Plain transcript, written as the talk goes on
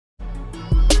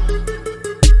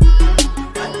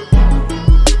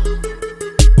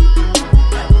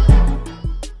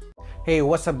Hey,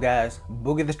 what's up guys?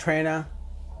 Boogie the Trainer,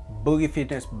 Boogie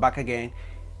Fitness back again.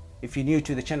 If you're new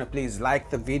to the channel, please like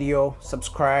the video,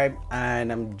 subscribe, and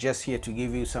I'm just here to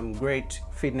give you some great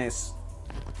fitness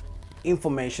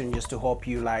information just to help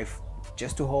you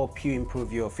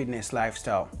improve your fitness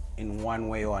lifestyle in one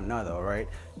way or another, all right?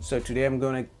 So today I'm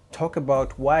going to talk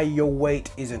about why your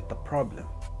weight isn't the problem.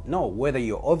 No, whether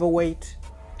you're overweight,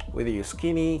 whether you're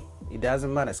skinny, it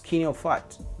doesn't matter, skinny or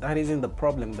fat, that isn't the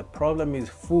problem. The problem is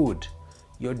food,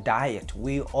 your diet.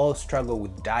 We all struggle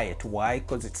with diet. Why?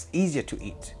 Because it's easier to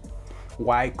eat.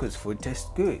 Why? Because food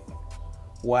tastes good.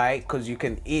 Why? Because you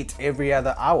can eat every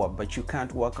other hour, but you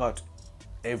can't work out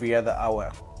every other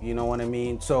hour. You know what I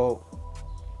mean? So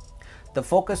the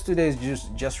focus today is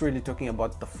just really talking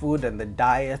about the food and the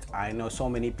diet. I know so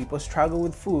many people struggle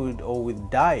with food or with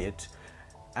diet,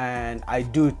 and I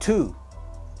do too.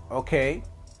 Okay,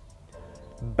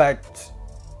 but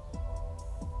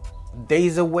there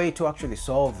is a way to actually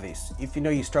solve this. If you know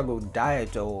you struggle with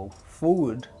diet or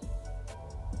food,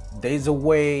 there is a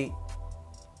way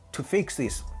to fix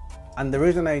this. And the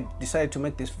reason I decided to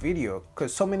make this video,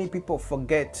 because so many people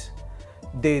forget.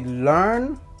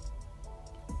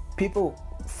 People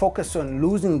focus on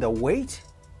losing the weight,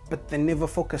 but they never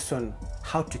focus on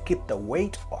how to keep the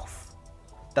weight off.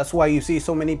 That's why you see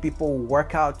so many people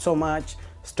work out so much,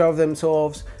 starve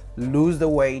themselves, lose the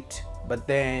weight, but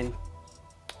then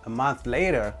a month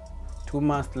later, 2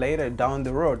 months later down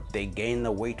the road, they gain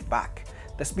the weight back.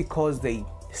 That's because they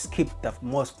skipped the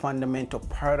most fundamental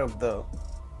part of the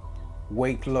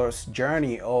weight loss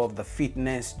journey or the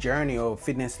fitness journey or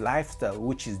fitness lifestyle,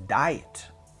 which is diet.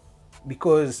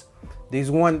 Because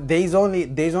there's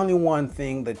only one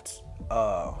thing that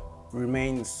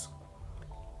remains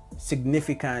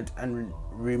significant and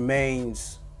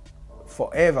remains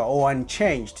forever or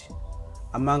unchanged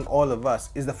among all of us,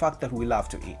 is the fact that we love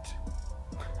to eat.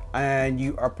 And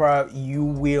you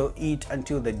will eat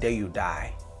until the day you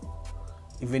die.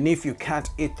 Even if you can't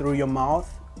eat through your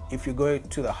mouth, if you go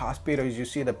to the hospitals, you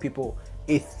see that people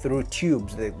eat through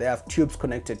tubes. They have tubes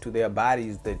connected to their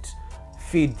bodies that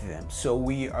feed them. So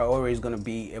we are always going to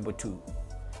be able to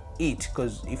eat,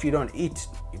 because if you don't eat,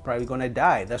 you're probably going to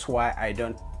die. That's why I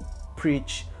don't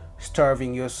preach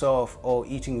starving yourself or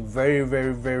eating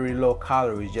very low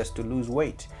calories just to lose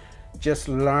weight. Just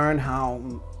learn how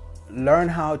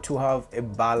to have a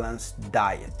balanced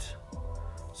diet.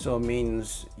 So it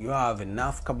means you have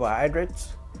enough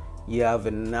carbohydrates, you have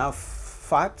enough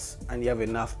fats, and you have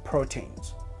enough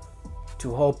proteins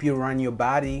to help you run your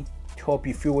body, to help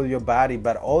you fuel your body.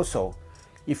 But also,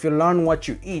 if you learn what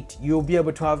you eat, you'll be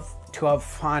able to have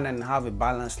fun and have a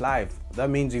balanced life.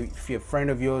 That means if a friend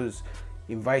of yours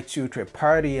invites you to a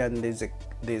party and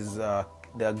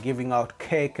they're giving out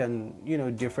cake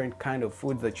and different kind of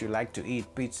foods that you like to eat,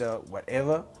 pizza,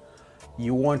 whatever,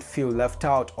 you won't feel left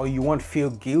out, or you won't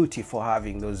feel guilty for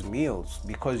having those meals,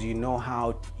 because you know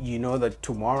that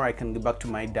tomorrow I can go back to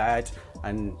my diet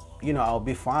and I'll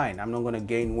be fine. I'm not going to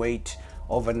gain weight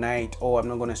overnight, or I'm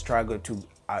not going to struggle to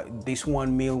this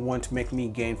one meal won't make me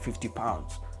gain 50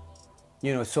 pounds.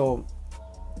 So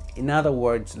in other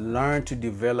words, learn to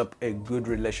develop a good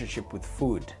relationship with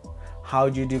food. How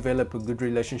do you develop a good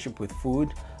relationship with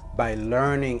food? By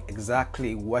learning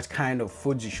exactly what kind of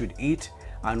foods you should eat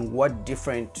and what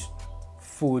different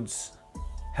foods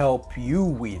help you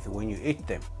with when you eat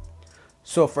them.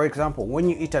 So for example, when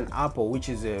you eat an apple, which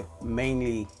is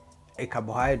mainly a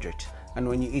carbohydrate, and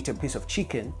when you eat a piece of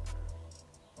chicken,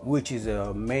 which is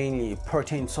mainly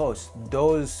protein source,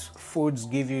 those foods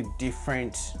give you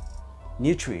different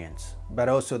nutrients, but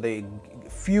also they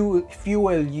fuel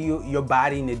your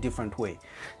body in a different way.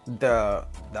 The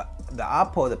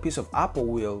apple, the piece of apple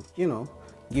will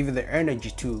give you the energy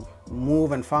to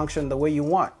move and function the way you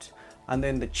want, and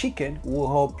then the chicken will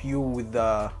help you with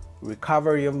the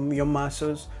recovery of your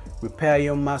muscles, repair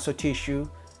your muscle tissue,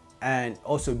 and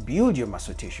also build your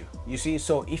muscle tissue. You see,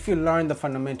 so if you learn the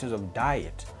fundamentals of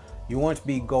diet, you won't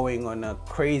be going on a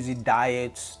crazy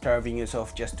diet, starving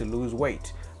yourself just to lose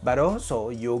weight. But also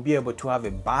you'll be able to have a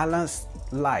balanced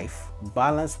life,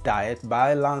 balanced diet,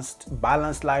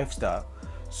 balanced lifestyle,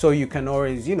 so you can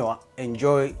always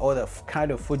enjoy all the kind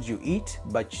of foods you eat,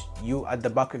 but you at the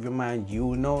back of your mind,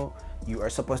 you are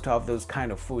supposed to have those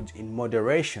kind of foods in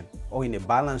moderation or in a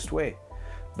balanced way.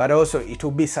 But also it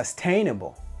will be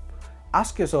sustainable.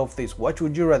 Ask yourself this: what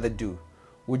would you rather do?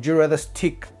 Would you rather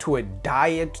stick to a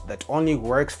diet that only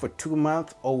works for 2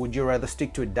 months, or would you rather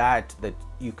stick to a diet that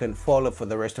you can follow for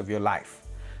the rest of your life?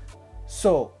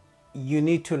 So you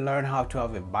need to learn how to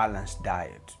have a balanced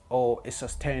diet or a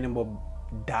sustainable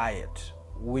diet,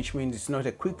 which means it's not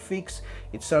a quick fix.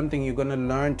 It's something you're going to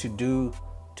learn to do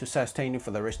to sustain you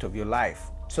for the rest of your life,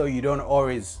 so you don't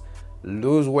always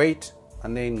lose weight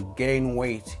and then gain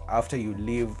weight after you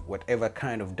leave whatever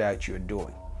kind of diet you're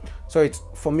doing. So it's,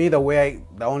 for me, the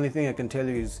only thing I can tell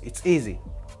you is it's easy.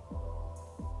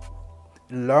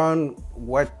 Learn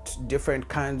what different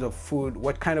kinds of food,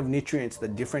 what kind of nutrients the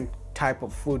different type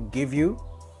of food give you,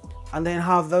 and then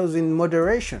have those in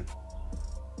moderation.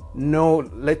 No,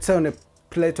 let's say on a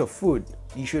plate of food,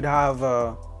 you should have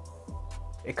a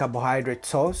carbohydrate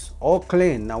source, all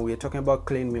clean. Now we're talking about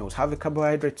clean meals. Have a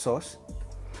carbohydrate source,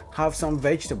 have some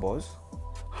vegetables,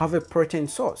 have a protein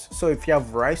source. So if you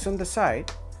have rice on the side,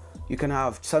 you can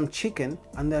have some chicken,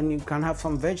 and then you can have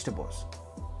some vegetables.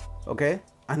 Okay,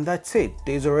 and that's it.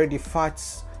 There's already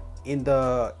fats in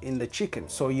the chicken,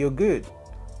 so you're good.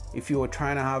 If you were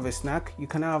trying to have a snack, you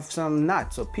can have some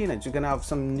nuts or peanuts, you can have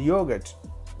some yogurt.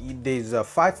 There's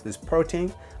fats, there's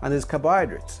protein, and there's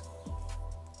carbohydrates.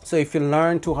 So if you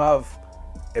learn to have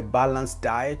a balanced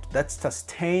diet that's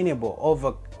sustainable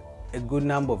over a good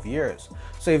number of years,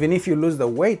 so even if you lose the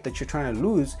weight that you're trying to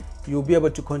lose, you'll be able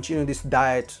to continue this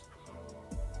diet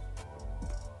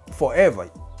forever.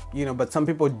 You know, but some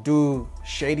people do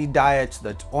shady diets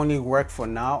that only work for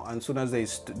now, and as soon as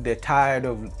they're tired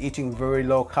of eating very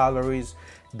low calories,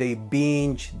 they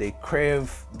binge, they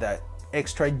crave that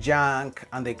extra junk,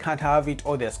 and they can't have it,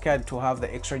 or they're scared to have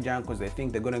the extra junk because they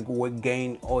think they're going to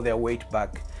gain all their weight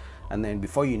back, and then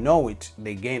before you know it,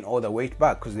 they gain all the weight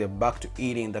back because they're back to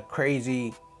eating the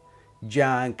crazy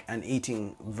junk and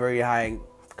eating very high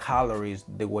calories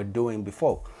they were doing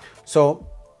before. So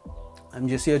I'm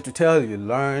just here to tell you,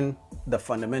 learn the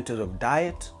fundamentals of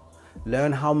diet,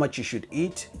 learn how much you should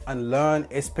eat, and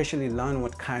especially learn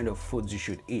what kind of foods you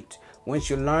should eat. Once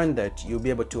you learn that, you'll be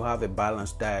able to have a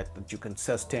balanced diet that you can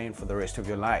sustain for the rest of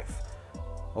your life.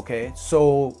 Okay,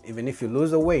 so even if you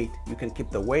lose the weight, you can keep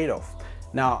the weight off.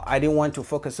 Now, I didn't want to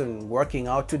focus on working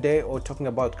out today or talking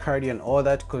about cardio and all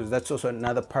that, because that's also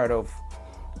another part of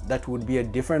that, would be a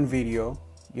different video.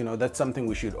 You know, that's something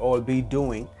we should all be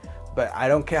doing. But I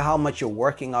don't care how much you're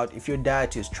working out, if your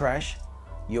diet is trash,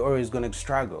 you're always going to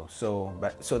struggle. So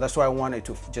that's why I wanted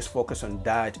to just focus on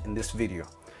diet in this video.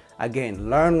 Again,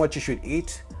 learn what you should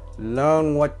eat,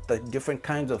 learn what the different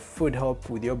kinds of food help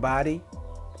with your body,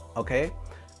 okay?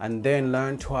 And then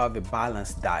learn to have a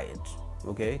balanced diet,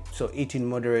 okay? So eat in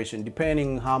moderation,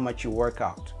 depending how much you work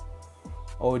out,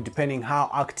 or depending how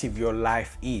active your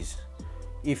life is.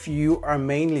 If you are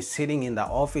mainly sitting in the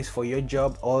office for your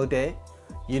job all day,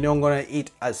 you're not gonna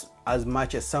eat as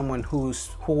much as someone who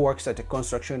works at a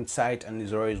construction site and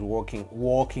is always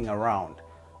walking around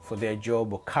for their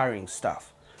job or carrying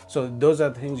stuff. So those are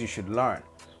the things you should learn.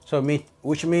 So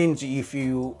which means if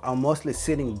you are mostly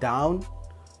sitting down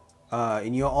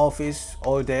in your office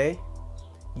all day,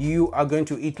 you are going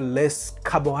to eat less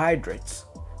carbohydrates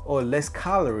or less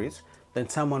calories than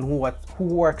someone who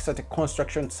works at a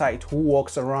construction site, who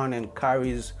walks around and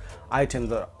carries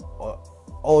items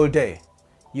all day.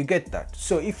 You get that?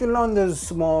 So if you learn those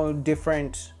small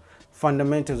different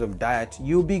fundamentals of diet,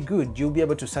 you'll be good. You'll be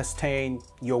able to sustain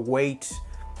your weight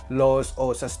loss,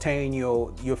 or sustain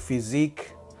your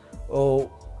physique,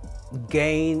 or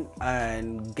gain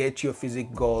and get your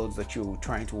physique goals that you're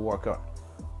trying to work on.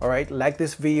 All right, like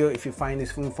this video if you find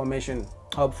this information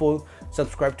helpful.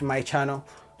 Subscribe to my channel,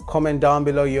 comment down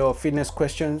below your fitness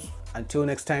questions. Until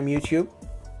next time, YouTube,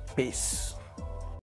 peace.